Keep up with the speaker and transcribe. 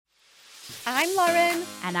I'm Lauren.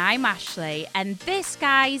 And I'm Ashley. And this,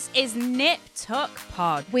 guys, is Nip Tuck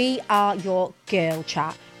Pod. We are your girl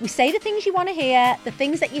chat. We say the things you want to hear, the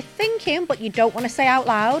things that you're thinking but you don't want to say out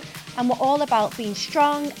loud. And we're all about being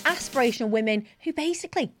strong, aspirational women who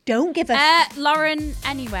basically don't give a... Lauren,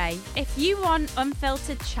 anyway, if you want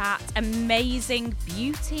unfiltered chat, amazing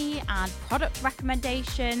beauty and product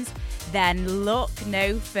recommendations, then look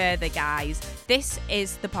no further, guys. This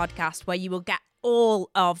is the podcast where you will get all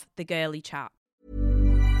of the girly chat.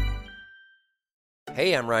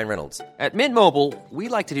 Hey, I'm Ryan Reynolds. At Mint Mobile, we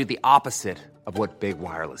like to do the opposite of what Big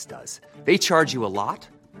Wireless does. They charge you a lot,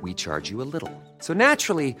 we charge you a little. So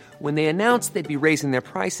naturally, when they announced they'd be raising their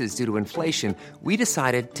prices due to inflation, we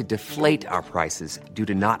decided to deflate our prices due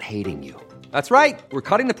to not hating you. That's right. We're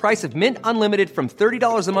cutting the price of Mint Unlimited from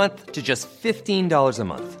 $30 a month to just $15 a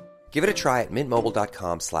month. Give it a try at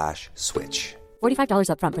mintmobile.com/switch. $45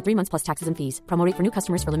 up front for 3 months plus taxes and fees. Promo rate for new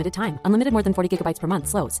customers for limited time. Unlimited more than 40 gigabytes per month.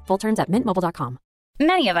 Slows full terms at mintmobile.com.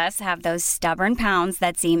 Many of us have those stubborn pounds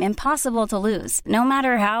that seem impossible to lose, no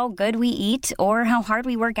matter how good we eat or how hard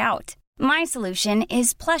we work out. My solution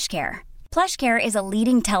is PlushCare. PlushCare is a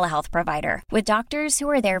leading telehealth provider with doctors who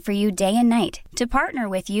are there for you day and night to partner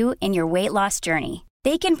with you in your weight loss journey.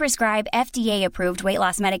 They can prescribe FDA-approved weight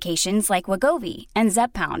loss medications like Wegovy and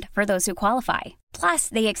Zepbound for those who qualify. Plus,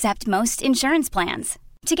 they accept most insurance plans.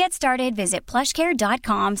 To get started, visit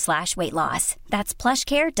plushcare.com/weightloss. That's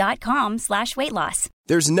plushcare.com/weightloss.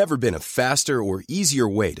 There's never been a faster or easier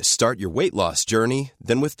way to start your weight loss journey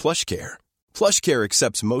than with PlushCare. PlushCare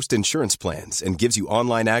accepts most insurance plans and gives you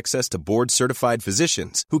online access to board-certified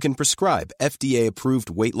physicians who can prescribe FDA-approved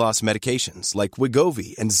weight loss medications like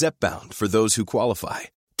Wegovy and Zepbound for those who qualify.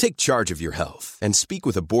 Take charge of your health and speak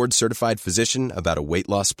with a board-certified physician about a weight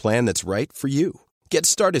loss plan that's right for you. Get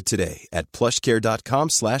started today at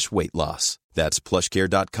plushcare.com/weightloss. That's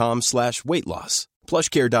plushcare.com/weightloss.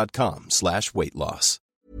 plushcare.com/weightloss.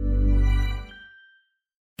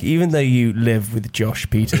 Even though you live with Josh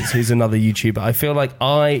Peters, who's another YouTuber, I feel like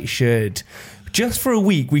I should, just for a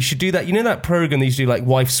week, we should do that. You know that program they used to do, like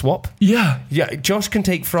wife swap? Yeah. Yeah, Josh can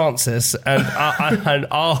take Francis and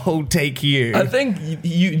I'll take you. I think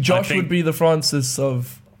Josh would be the Francis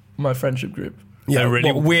of my friendship group. Yeah,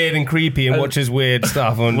 really weird and creepy and watches weird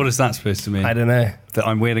stuff. What is that supposed to mean? I don't know. That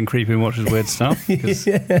I'm weird and creepy and watches weird stuff?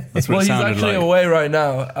 Yeah. That's what well, it he's sounded actually like. away right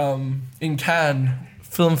now in Cannes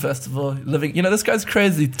Film Festival. Living, this guy's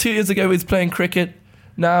crazy. 2 years ago he was playing cricket.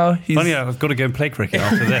 Now he's... Funny, I've got to go and play cricket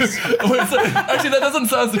after this. Actually, that doesn't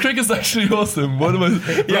sound... The cricket's actually awesome. What am I...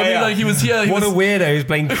 Like, he was here... What a weirdo who's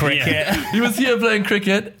playing cricket. Yeah. He was here playing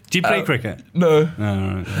cricket. Do you play cricket? No.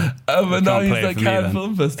 No. But now he's at Cannes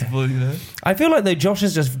Film Festival, I feel like, though, Josh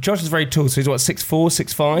is very tall. So he's, 6'4",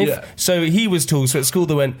 6'5"? Yeah. So he was tall. So at school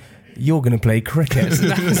they went... You're going to play cricket.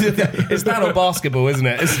 It's that or basketball, isn't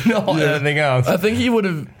it? It's not anything else. I think he would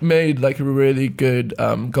have made like a really good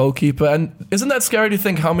goalkeeper. And isn't that scary to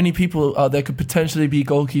think how many people there could potentially be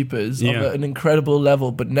goalkeepers of an incredible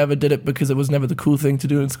level, but never did it because it was never the cool thing to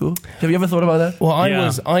do in school? Have you ever thought about that? Well,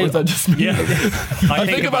 was that just me? Yeah. I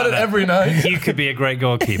think about it every night. You could be a great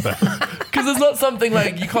goalkeeper. Because it's not something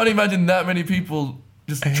like, you can't imagine that many people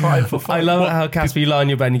just try for fun. I love how, Casper, you lie on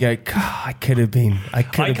your bed and you go, God, I could have been a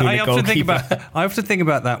goalkeeper. I often think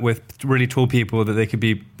about that with really tall people, that they could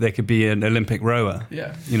be an Olympic rower.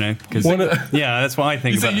 Yeah. That's what I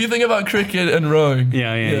think about. You think about cricket and rowing.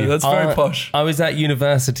 Yeah. That's very posh. I was at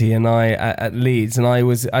university and at Leeds, and I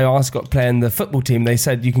got playing the football team. They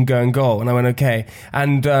said you can go and goal, and I went okay.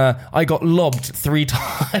 And I got lobbed 3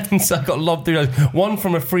 times. I got lobbed 3 times. One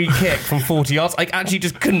from a free kick from 40 yards. I actually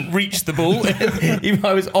just couldn't reach the ball. Even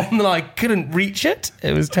I was on the line, I couldn't reach it.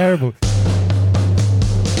 It was terrible.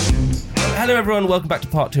 Hello everyone, welcome back to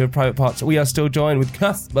part 2 of Private Parts. We are still joined with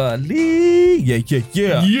Casper Lee.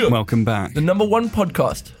 Yeah. Welcome back. The number 1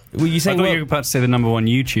 podcast. Were you saying I thought you were about to say the number 1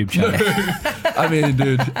 YouTube channel. I mean,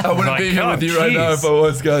 dude, I wouldn't be here with you right now if I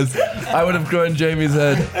was, guys. I would have grown Jamie's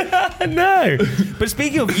head. No. But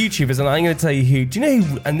speaking of YouTubers, and I'm going to tell you who, do you know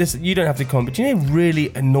who, and this, you don't have to comment, but do you know who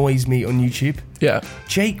really annoys me on YouTube? Yeah.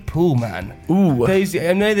 Jake Paul, man. Ooh. I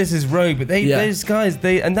know this is rogue, but those guys,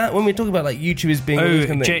 and that when we're talking about like YouTubers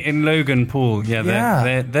being... Jake and Logan Paul,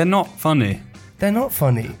 they're not funny. They're not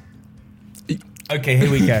funny. Okay,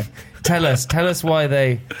 here we go. Tell us why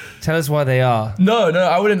they are. No,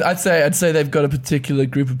 I wouldn't. I'd say they've got a particular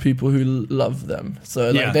group of people who love them.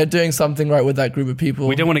 So they're doing something right with that group of people.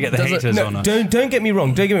 We don't want to get the haters on us. Don't get me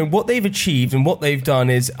wrong. What they've achieved and what they've done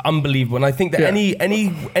is unbelievable. And I think that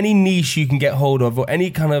any niche you can get hold of, or any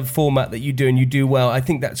kind of format that you do and you do well, I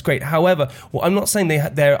think that's great. However, I'm not saying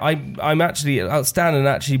I'm actually outstanding and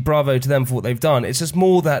actually bravo to them for what they've done. It's just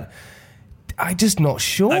more that I'm just not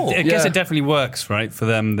sure. I guess it definitely works, right? For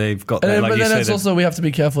them, they've got that. But then it's also, we have to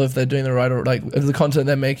be careful if they're doing the right, or like if the content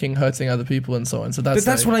they're making hurting other people and so on. So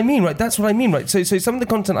that's what I mean, right? That's what I mean, right? So some of the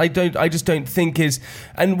content I just don't think is,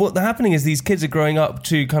 and what's happening is these kids are growing up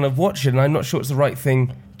to kind of watch it, and I'm not sure it's the right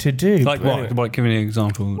thing to do. Like what? Anyway. Give me an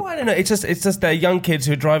example. Well, I don't know. It's just they're young kids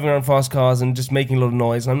who are driving around fast cars and just making a lot of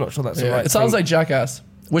noise, and I'm not sure that's the right thing. It sounds like Jackass,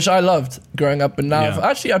 which I loved growing up, but now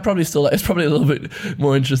actually I probably still like. It's probably a little bit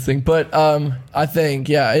more interesting, but I think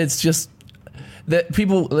it's just that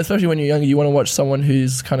people, especially when you're younger, you want to watch someone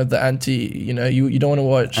who's kind of the anti. You know, you don't want to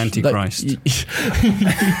watch Antichrist. You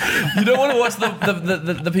don't want to watch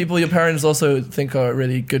the people your parents also think are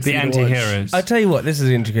really good. The anti-heroes. I tell you what, this is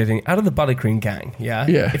interesting. Out of the Buttercream gang,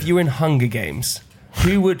 if you were in Hunger Games,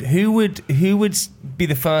 who would be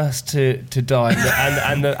the first to die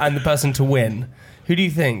and the person to win? Who do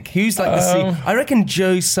you think? Who's like the I reckon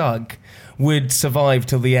Joe Sugg would survive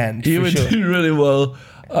till the end. He would do really well.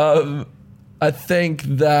 I think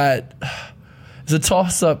that it's a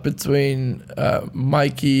toss-up between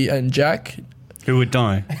Mikey and Jack. Who would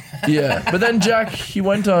die? Yeah, but then Jack, he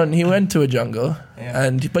went to a jungle,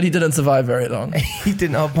 but he didn't survive very long. He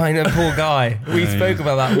didn't. Oh, my poor guy. We spoke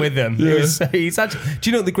about that with him. Yeah. He's such. Do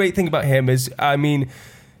you know what the great thing about him is?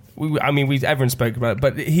 Everyone spoke about it,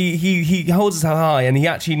 but he holds us high, and he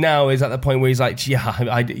actually now is at the point where he's like, he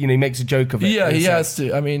makes a joke of it. Yeah, he has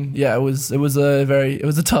to. I mean, it was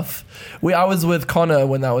a tough. I was with Connor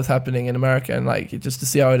when that was happening in America, and like just to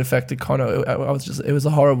see how it affected Connor, it was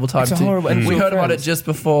a horrible time. And we heard about it just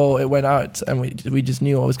before it went out, and we just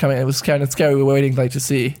knew what was coming. It was kind of scary. We were waiting to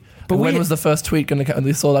see. But when was the first tweet going to come? And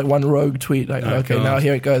we saw like one rogue tweet, like, now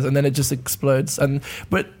here it goes, and then it just explodes.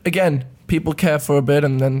 But again, people care for a bit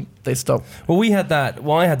and then they stop. Well, I had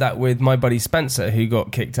that with my buddy Spencer, who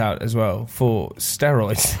got kicked out as well for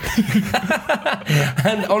steroids.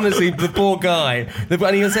 And honestly, the poor guy,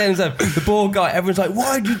 and he was saying himself, the poor guy, everyone's like,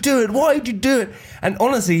 why'd you do it? And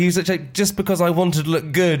honestly, he was like, just because I wanted to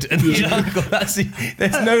look good. And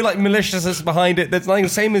there's no like maliciousness behind it. There's nothing,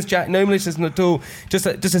 same as Jack, no maliciousness at all. Just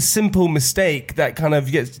a simple mistake that kind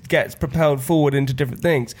of gets propelled forward into different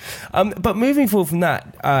things. But moving forward from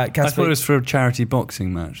that, Casper, I thought it was for a charity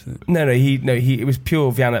boxing match. No, it was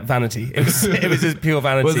pure vanity. It was just pure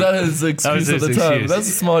vanity. Was that his excuse at the time? That's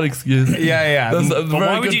a smart excuse. Yeah.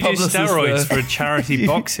 Why would you do steroids for a charity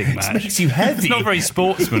boxing match? It makes you heavy. It's not very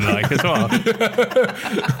sportsmanlike as well.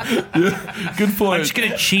 Yeah, good point. I'm just going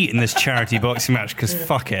to cheat in this charity boxing match because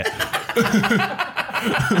fuck it.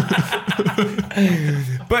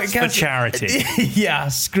 But it's for charity. Yeah,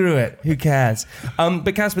 screw it. Who cares?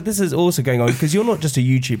 But Casper, this is also going on because you're not just a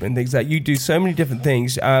YouTuber and things like that. You do so many different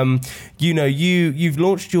things. You've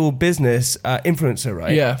launched your business, Influencer,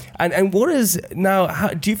 right? Yeah. And what is now?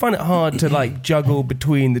 Do you find it hard to like juggle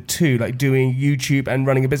between the two, like doing YouTube and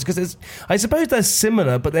running a business? Because I suppose they're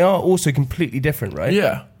similar, but they are also completely different, right?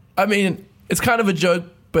 Yeah. I mean, it's kind of a joke,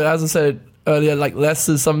 but as I said earlier, like less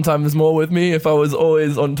is sometimes more with me. If I was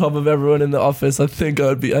always on top of everyone in the office, I think I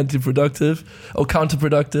would be anti-productive or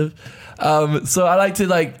counterproductive. So I like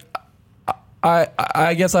to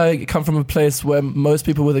I guess I come from a place where most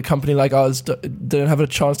people with a company like ours didn't have a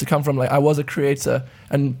chance to come from. Like I was a creator,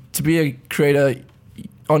 and to be a creator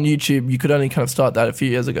on YouTube, you could only kind of start that a few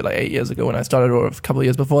years ago, like 8 years ago when I started, or a couple of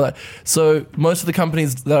years before that. So most of the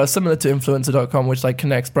companies that are similar to Influencer.com, which like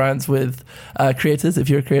connects brands with creators. If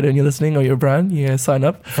you're a creator and you're listening, or you're a brand, you sign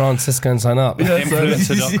up. Francisco and sign up. Yeah,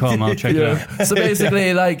 Influencer.com, I'll check it out. So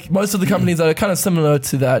basically, like most of the companies that are kind of similar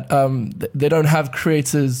to that, they don't have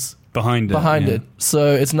creators behind it.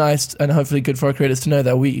 So it's nice and hopefully good for our creators to know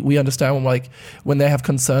that we understand when they have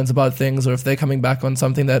concerns about things, or if they're coming back on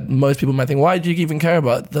something that most people might think, why do you even care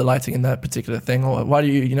about the lighting in that particular thing, or why do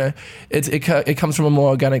you it comes from a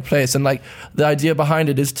more organic place. And like the idea behind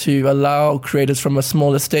it is to allow creators from a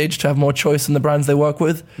smaller stage to have more choice in the brands they work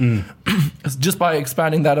with, just by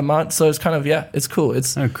expanding that amount. So it's kind of it's cool.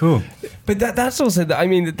 It's cool. But that's also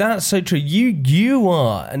that's so true. You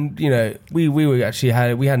are, and we were actually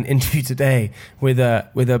had an interview today with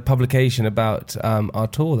a publication about our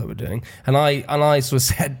tour that we're doing, and I sort of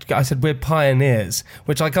said we're pioneers,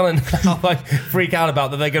 which I kind of freak out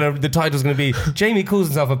about, that the title's going to be Jamie calls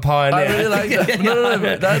himself a pioneer. I really like that. No,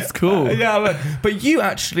 that's cool. Yeah, but you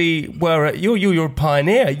actually were you're a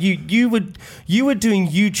pioneer. You were doing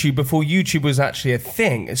YouTube before YouTube was actually a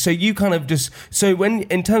thing. So you kind of when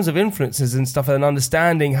in terms of influencers and stuff and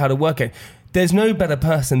understanding how to work it, there's no better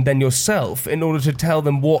person than yourself in order to tell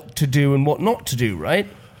them what to do and what not to do, right?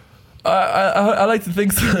 I like to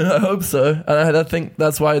think so. I hope so. And I think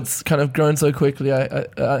that's why it's kind of grown so quickly.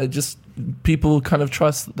 I just people kind of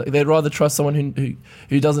trust. They'd rather trust someone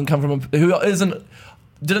who doesn't come from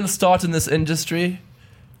didn't start in this industry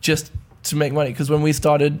just to make money. Because when we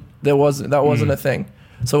started, that wasn't a thing.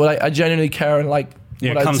 So I genuinely care and like.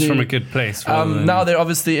 Yeah, it comes from a good place. Now there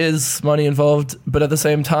obviously is money involved, but at the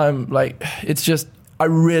same time, like it's just I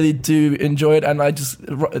really do enjoy it, and I built a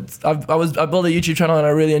YouTube channel and I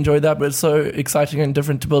really enjoyed that. But it's so exciting and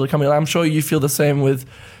different to build a company. I'm sure you feel the same with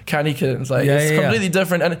Candy Kittens. Like it's completely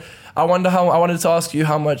different, and I wanted to ask you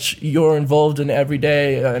how much you're involved in every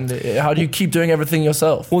day, and how do you keep doing everything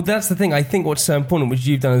yourself? Well, that's the thing. I think what's so important, which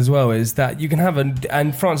you've done as well, is that you can have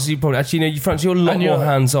and Francis, you probably actually Francis, you're a lot more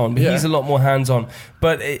hands on, but he's a lot more hands on.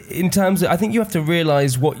 But in terms of, I think you have to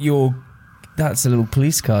realise what you're. That's a little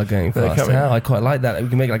police car going fast. I quite like that. We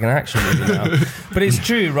can make like an action movie now. But it's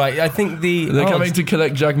true, right? I think they're coming to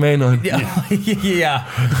collect Jack Maynard. Yeah.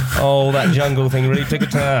 Oh, that jungle thing really took a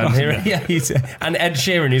turn. And Ed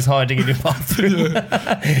Sheeran is hiding in your bathroom.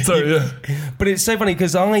 But it's so funny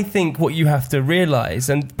because I think what you have to realise,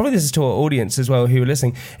 and probably this is to our audience as well who are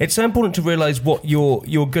listening, it's so important to realise what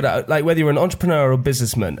you're good at, like whether you're an entrepreneur or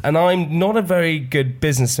businessman. And I'm not a very good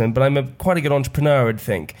businessman, but I'm quite a good entrepreneur, I'd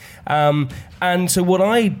think. And so what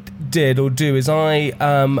I did or do is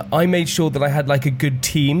I made sure that I had like a good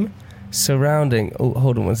team surrounding. Oh,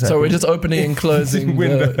 hold on one second. So we're just opening and closing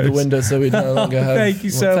the window, so we no longer have. Thank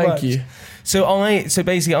you so much. Thank you. So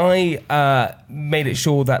basically I made it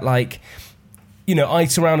sure that like. I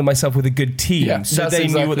surrounded myself with a good team, so they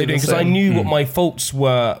knew what they're doing, because I knew what my faults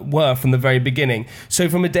were from the very beginning. So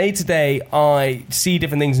from a day to day, I see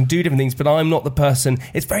different things and do different things, but I'm not the person.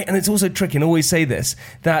 And it's also tricky, and I always say this,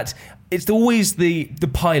 that it's always the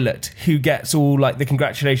pilot who gets all like the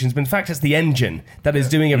congratulations, but in fact it's the engine that is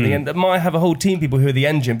doing everything. And I have a whole team of people who are the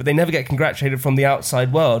engine, but they never get congratulated from the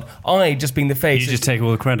outside world. I just being the face. You just take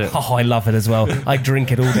all the credit. Oh, I love it as well. I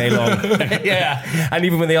drink it all day long. Yeah, and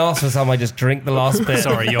even when they ask for some, I just drink the last bit.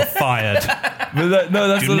 Sorry, you're fired.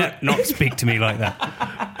 Not speak to me like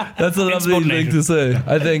that. That's a lovely thing to say.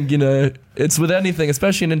 I think, it's with anything,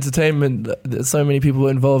 especially in entertainment, there's so many people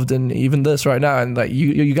involved in even this right now, and like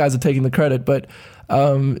you guys are taking the credit, but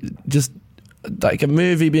just like a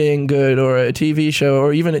movie being good or a TV show,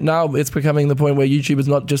 or even now it's becoming the point where YouTube is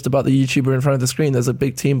not just about the YouTuber in front of the screen. There's a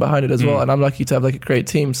big team behind it as well, and I'm lucky to have like a great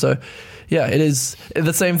team. So yeah, it is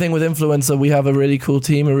the same thing with influencer. We have a really cool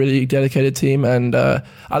team, a really dedicated team, and I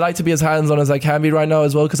like to be as hands-on as I can be right now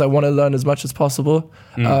as well, because I want to learn as much as possible.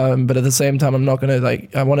 But at the same time, I'm not going to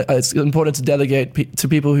it's important to delegate to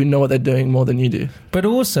people who know what they're doing more than you do. But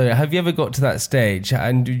also, have you ever got to that stage,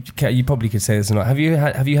 and you probably could say this or not, have you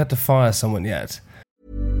had to fire someone yet?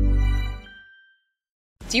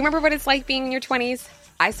 Do you remember what it's like being in your 20s?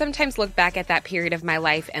 I sometimes look back at that period of my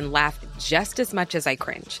life and laugh just as much as I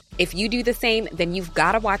cringe. If you do the same, then you've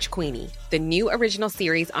got to watch Queenie, the new original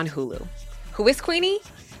series on Hulu. Who is Queenie?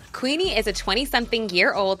 Queenie is a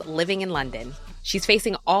 20-something-year-old living in London. She's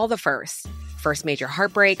facing all the firsts. First major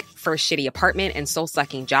heartbreak, first shitty apartment and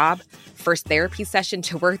soul-sucking job, first therapy session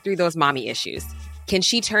to work through those mommy issues. Can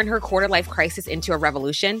she turn her quarter-life crisis into a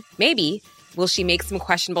revolution? Maybe. Will she make some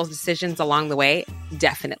questionable decisions along the way?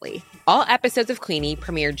 Definitely. All episodes of Queenie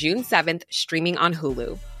premiere June 7th, streaming on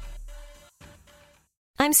Hulu.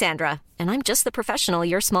 I'm Sandra, and I'm just the professional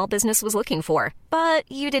your small business was looking for. But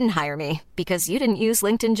you didn't hire me because you didn't use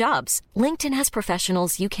LinkedIn Jobs. LinkedIn has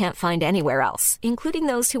professionals you can't find anywhere else, including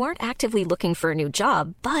those who aren't actively looking for a new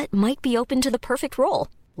job, but might be open to the perfect role,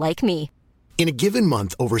 like me. In a given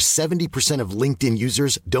month, over 70% of LinkedIn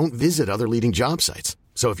users don't visit other leading job sites.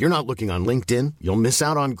 So if you're not looking on LinkedIn, you'll miss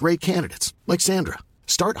out on great candidates like Sandra.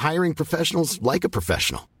 Start hiring professionals like a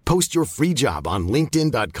professional. Post your free job on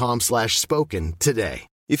linkedin.com/spoken today.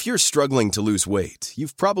 If you're struggling to lose weight,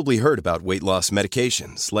 you've probably heard about weight loss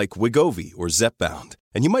medications like Wegovy or Zepbound,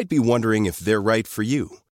 and you might be wondering if they're right for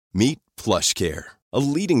you. Meet PlushCare, a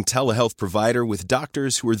leading telehealth provider with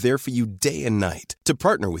doctors who are there for you day and night to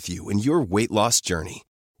partner with you in your weight loss journey.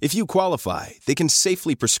 If you qualify, they can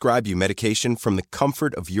safely prescribe you medication from the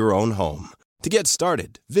comfort of your own home. To get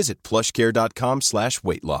started, visit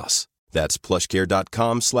plushcare.com/weightloss. That's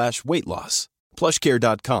plushcare.com/weightloss.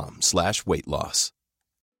 plushcare.com/weightloss.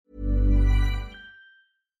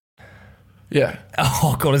 Yeah.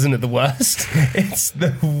 Oh God, isn't it the worst? It's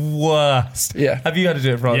the worst. Yeah. Have you had to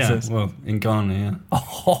do it, Francis? Yeah, well, in Ghana, yeah.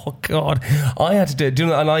 Oh God, I had to do it. Do you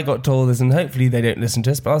know, and I got told this, and hopefully they don't listen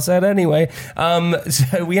to us, but I'll say it anyway.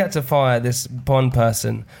 So we had to fire this one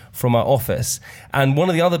person from our office, and one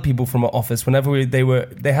of the other people from our office, whenever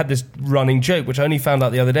they had this running joke, which I only found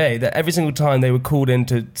out the other day, that every single time they were called in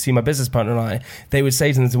to see my business partner and I, they would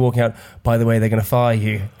say to them to walking out, by the way, they're going to fire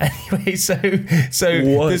you. Anyway, so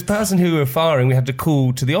this person who we were firing, we had to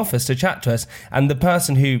call to the office to chat to us, and the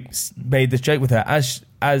person who made this joke with her,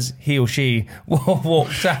 as he or she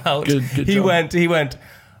walked out, good he went,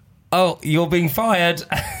 oh, you're being fired.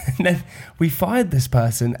 And then we fired this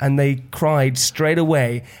person, and they cried straight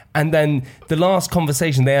away. And then the last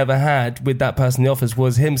conversation they ever had with that person in the office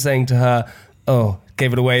was him saying to her, oh,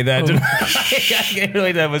 gave it away there. Gave it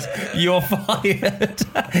away there was, you're fired.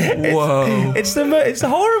 Whoa. It's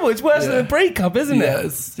horrible. It's worse than a breakup, isn't it?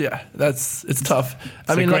 It's tough.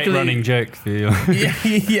 It's a great running joke for you.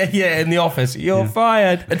 yeah, in the office. You're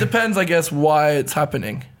fired. It depends, I guess, why it's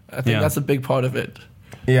happening. I think that's a big part of it.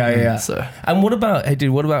 Yeah. So. And what about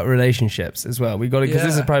relationships as well? We got to, because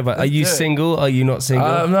this is private. Are you single? Are you not single?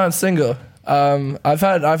 I'm not single. I've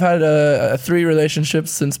had 3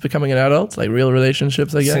 relationships since becoming an adult, like real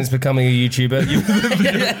relationships, I guess. Since becoming a YouTuber.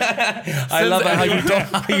 I love how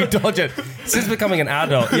you dodge it. Since becoming an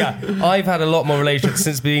adult, yeah. I've had a lot more relationships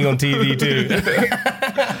since being on TV too.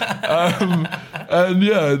 And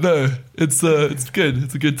yeah, no, it's good.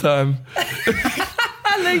 It's a good time.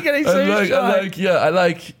 I like getting so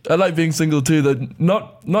shy. I like being single too. That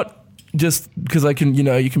not just because I can,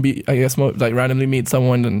 you can be, I guess, more like randomly meet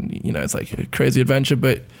someone and, it's like a crazy adventure,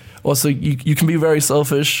 but also you can be very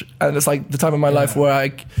selfish, and it's like the time of my life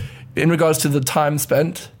where in regards to the time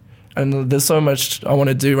spent, and there's so much I want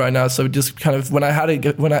to do right now. So just kind of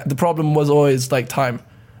the problem was always like time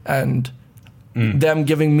and them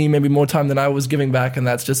giving me maybe more time than I was giving back, and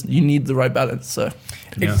that's just, you need the right balance. So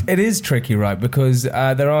it is tricky, right? Because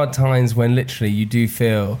there are times when literally you do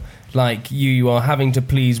feel like you are having to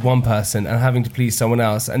please one person and having to please someone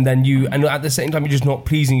else, and then and at the same time you're just not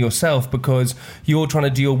pleasing yourself because you're trying to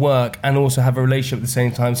do your work and also have a relationship at the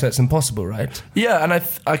same time, so it's impossible, right? Yeah, and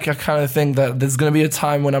I kind of think that there's going to be a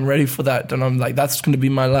time when I'm ready for that, and I'm like, that's going to be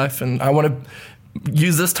my life, and I want to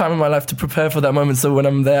use this time in my life to prepare for that moment, so when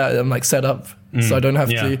I'm there, I'm like set up, so I don't have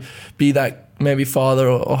to be that maybe father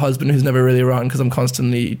or husband who's never really around because I'm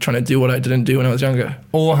constantly trying to do what I didn't do when I was younger.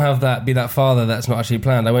 Or be that father that's not actually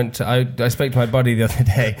planned. I spoke to my buddy the other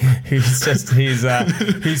day who's I thought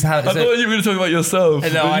you were going to talk about yourself.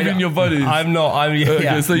 No, I mean your buddies. I'm not.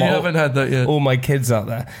 Okay, so you haven't had that yet. All my kids out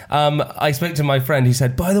there. I spoke to my friend who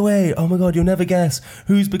said, by the way, oh my God, you'll never guess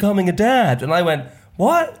who's becoming a dad. And I went,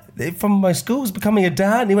 what? From my school's becoming a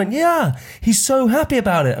dad? And he went, yeah, he's so happy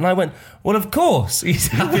about it. And I went, well, of course he's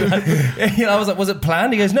happy about it. I was like, was it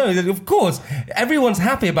planned? He goes, no. He said, of course. Everyone's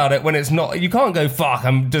happy about it when it's not. You can't go, fuck,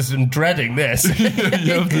 I'm dreading this.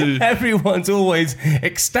 Everyone's always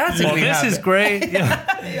ecstatically this happy. Is great.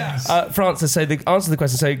 Yeah. Francis, so the answer to the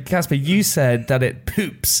question. So, Casper, you said that it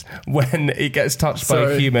poops when it gets touched by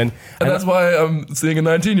a human. And that's why I'm seeing a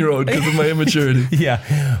 19-year-old, because of my immaturity.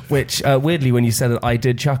 Yeah. Which, weirdly, when you said that, I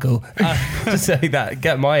did chuckle to say that,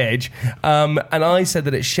 get my age. And I said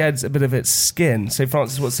that it sheds a bit of its skin. So,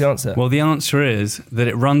 Francis, what's the answer? Well, the answer is that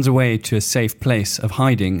it runs away to a safe place of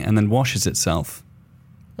hiding and then washes itself.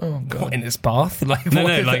 Oh God! What, in its bath?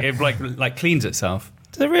 It cleans itself.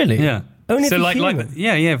 Does it really? Yeah. Only if a human?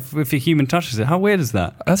 If a human touches it, how weird is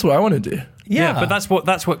that? That's what I want to do. Yeah, but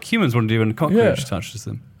that's what humans want to do when a cockroach touches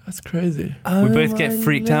them. That's crazy. We both get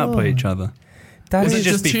freaked out by each other. Is it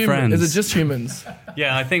just humans?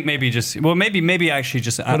 Yeah, I think maybe actually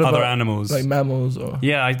just other animals, like mammals, or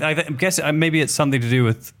I guess maybe it's something to do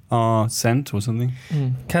with our scent or something.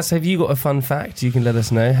 Cass, have you got a fun fact you can let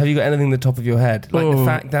us know? Have you got anything in the top of your head, like the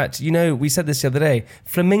fact that we said this the other day?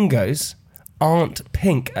 Flamingos aren't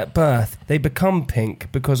pink at birth; they become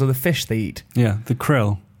pink because of the fish they eat. Yeah, the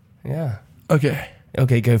krill. Yeah.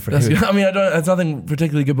 Okay, go for it. It's nothing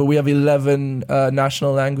particularly good, but we have 11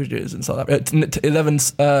 national languages in South Africa. 11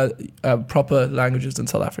 proper languages in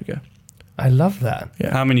South Africa. I love that.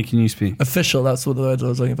 Yeah. How many can you speak? Official, that's what the words I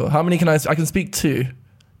was looking for. How many can I can speak 2,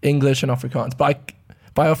 English and Afrikaans. But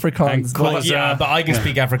by Afrikaans. But I can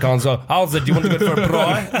speak Afrikaans. So, Alza, do you want to go for a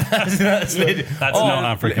braai? That's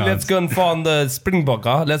not Afrikaans. Let's go and find the Springbok.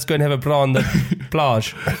 Let's go and have a braai on the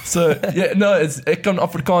plage. So, ek kan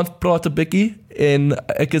Afrikaans praat 'n bietjie en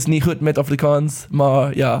ek is nie goed met Afrikaans,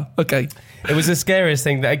 maar ja, okay. It was the scariest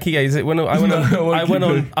thing that I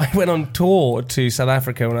went on tour to South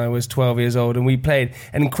Africa when I was 12 years old, and we played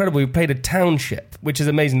a township, which is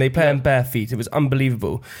amazing. They play on bare feet. It was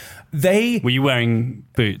unbelievable. Were you wearing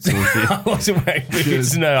boots? I wasn't wearing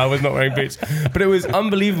boots. No, I was not wearing boots. But it was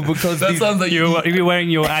unbelievable because that sounds like you were wearing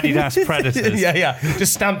your Adidas Predators. yeah,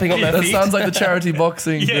 just stamping on their feet. That sounds like the charity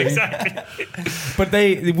boxing thing. Exactly. But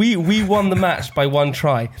we won the match by one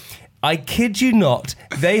try. I kid you not,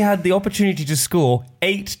 they had the opportunity to score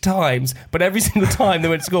 8 times, but every single time they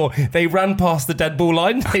went to score, they ran past the dead ball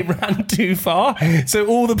line. They ran too far. So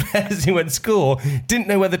all the players who went to score didn't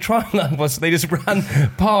know where the try line was, so they just ran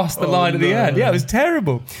past the line at the end. Yeah, it was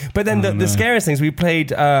terrible. But then the scariest thing is we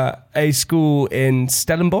played a school in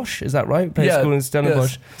Stellenbosch, is that right? We played a school in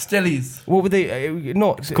Stellenbosch. Yes. Stellies. What were they?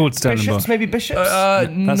 It's called Stellenbosch. Bishops, maybe Bishops?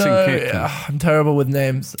 I'm terrible with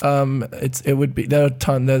names. It would be, there are a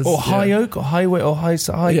ton. High Oak or Highway or High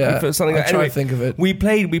something like that. I'll try to think of it. We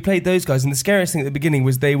played those guys, and the scariest thing at the beginning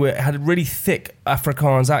was they had really thick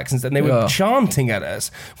Afrikaans accents, and they were chanting at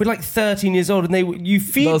us. We're like 13 years old, and you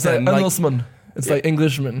feed them like Engelsman. It's like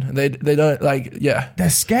Englishmen. They don't like They're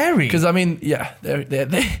scary because I mean they're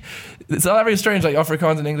it's not very strange. Like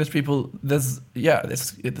Afrikaans and English people, there's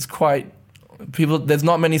quite. People, there's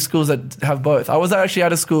not many schools that have both. I was actually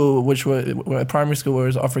at a school which were a primary school where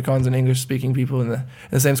it was Afrikaans and English speaking people in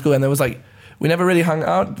the same school, and there was like we never really hung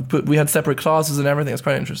out, but we had separate classes and everything. It's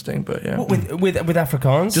quite interesting, but yeah. What, with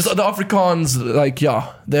Afrikaans? Just the Afrikaans, like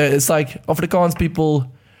it's like Afrikaans people,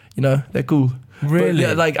 they're cool. Really?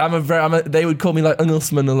 But, like they would call me like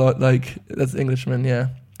Engelsman a lot, like that's Englishman, yeah.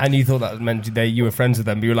 And you thought that meant that you were friends with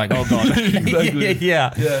them, but you were like, oh God. Exactly.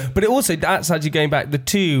 yeah. But that's actually going back, the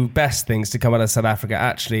two best things to come out of South Africa,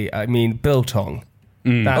 actually, I mean, biltong,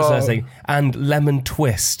 that's the thing, and lemon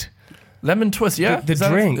twist. Lemon twist, yeah. The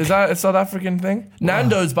drink. Is that a South African thing?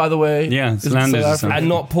 Nando's, by the way. Yeah, it's Nando's. And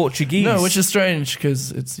not Portuguese. No, which is strange, because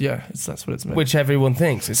that's what it's meant. Which everyone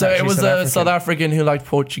thinks. So it was a South African who liked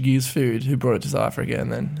Portuguese food who brought it to South Africa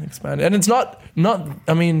and then expanded. And it's not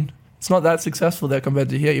it's not that successful there compared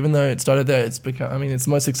to here, even though it started there. It's become, it's the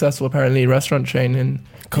most successful, apparently, restaurant chain in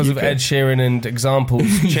because of Ed Sheeran and Examples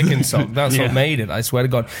chicken song. That's what made it, I swear to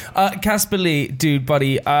God. Casper Lee, dude,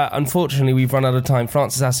 buddy, unfortunately, we've run out of time.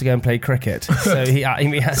 Francis has to go and play cricket. So he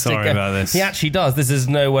has Sorry to go. about this. He actually does. This is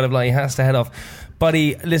no word of lie. He has to head off.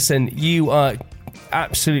 Buddy, listen, you are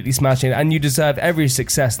absolutely smashing it, and you deserve every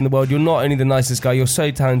success in the world. You're not only the nicest guy, you're so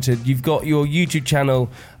talented. You've got your YouTube channel,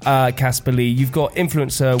 Casper Lee. You've got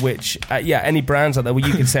Influencer, which any brands out there, well,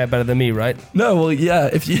 you can say it better than me, right? No, well, yeah.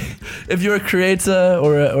 If you're a creator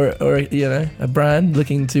or a brand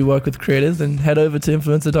looking to work with creators, then head over to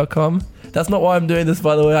influencer.com. That's not why I'm doing this,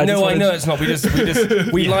 by the way. I know it's not.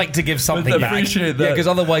 We like to give something back. Appreciate that. Yeah, because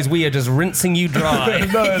otherwise we are just rinsing you dry.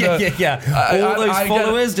 No. Yeah. All those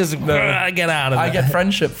followers get out of it. I get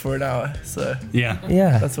friendship for an hour, so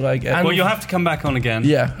yeah, that's what I get. Well, you'll have to come back on again.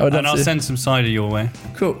 Yeah, and I'll send some cider your way.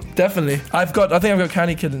 Cool, definitely. I think I've got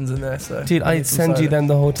candy kittens in there. So dude, I send you them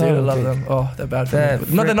the whole time. Dude, I love them. Oh, they're bad for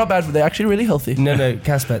me. No, they're not bad for. They're actually really healthy. No,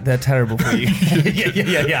 Casper, they're terrible for you.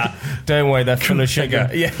 yeah. Don't worry, they're full of sugar.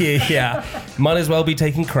 Yeah. Might as well be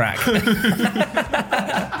taking crack.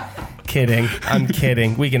 Kidding. I'm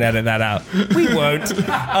kidding. We can edit that out. We won't.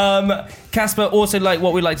 Casper, also,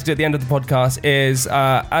 what we like to do at the end of the podcast is,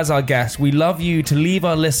 as our guest, we love you to leave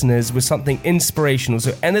our listeners with something inspirational.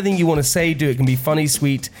 So anything you want to say, do. It can be funny,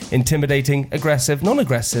 sweet, intimidating, aggressive,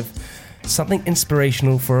 non-aggressive. Something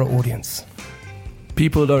inspirational for our audience.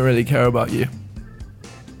 People don't really care about you.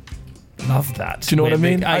 Love that. Do you know what I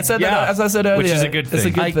mean? As I said earlier, which is a good thing. It's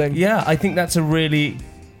a good thing. Yeah, I think that's a really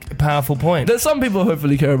powerful point. There's some people who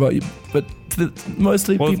hopefully care about you, but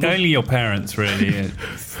mostly people. Only your parents, really.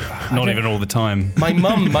 Not even all the time. My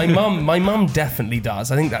mum definitely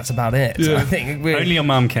does. I think that's about it. Yeah. I think only your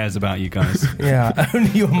mum cares about you guys. Yeah,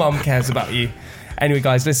 only your mum cares about you. Anyway,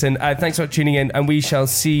 guys, listen. Thanks for tuning in, and we shall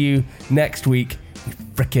see you next week. We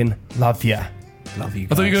frickin' love ya. Love you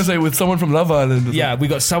guys. I thought you were going to say with someone from Love Island. Yeah, we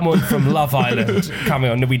got someone from Love Island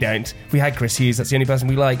coming on. No, we don't. We had Chris Hughes. That's the only person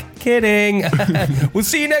we like. Kidding. We'll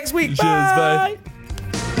see you next week. Cheers, bye.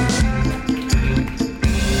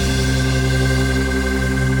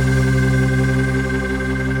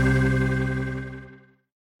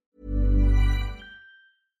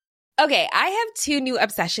 Okay, I have 2 new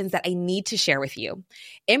obsessions that I need to share with you.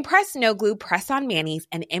 Impress No Glue Press-On Manis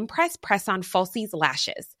and Impress Press-On Falsies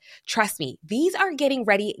Lashes. Trust me, these are getting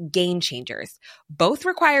ready game changers. Both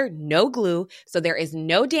require no glue, so there is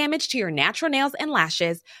no damage to your natural nails and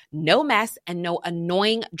lashes, no mess, and no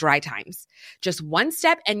annoying dry times. Just one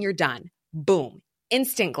step and you're done. Boom.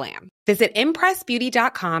 Instant glam. Visit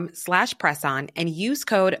impressbeauty.com/presson and use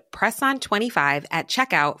code PRESSON25 at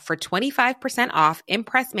checkout for 25% off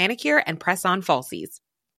Impress Manicure and Press-On Falsies.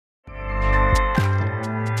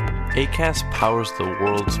 Acast powers the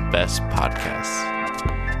world's best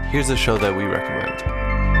podcasts. Here's a show that we recommend.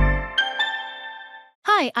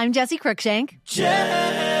 Hi, I'm Jessie Cruikshank. Jessie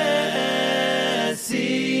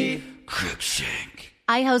Cruikshank.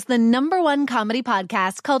 I host the #1 comedy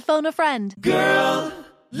podcast called Phone a Friend. Girl,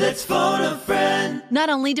 let's phone a friend. Not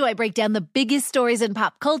only do I break down the biggest stories in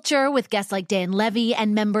pop culture with guests like Dan Levy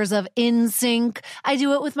and members of NSYNC, I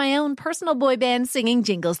do it with my own personal boy band singing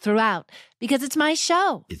jingles throughout. Because it's my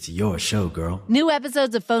show. It's your show, girl. New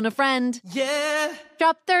episodes of Phone a Friend. Yeah.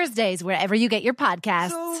 Drop Thursdays wherever you get your podcasts.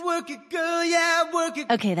 So work it, girl, yeah, work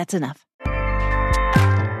it. Okay, that's enough.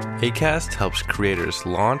 Acast helps creators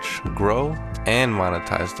launch, grow, and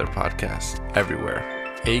monetize their podcasts everywhere.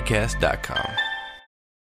 Acast.com.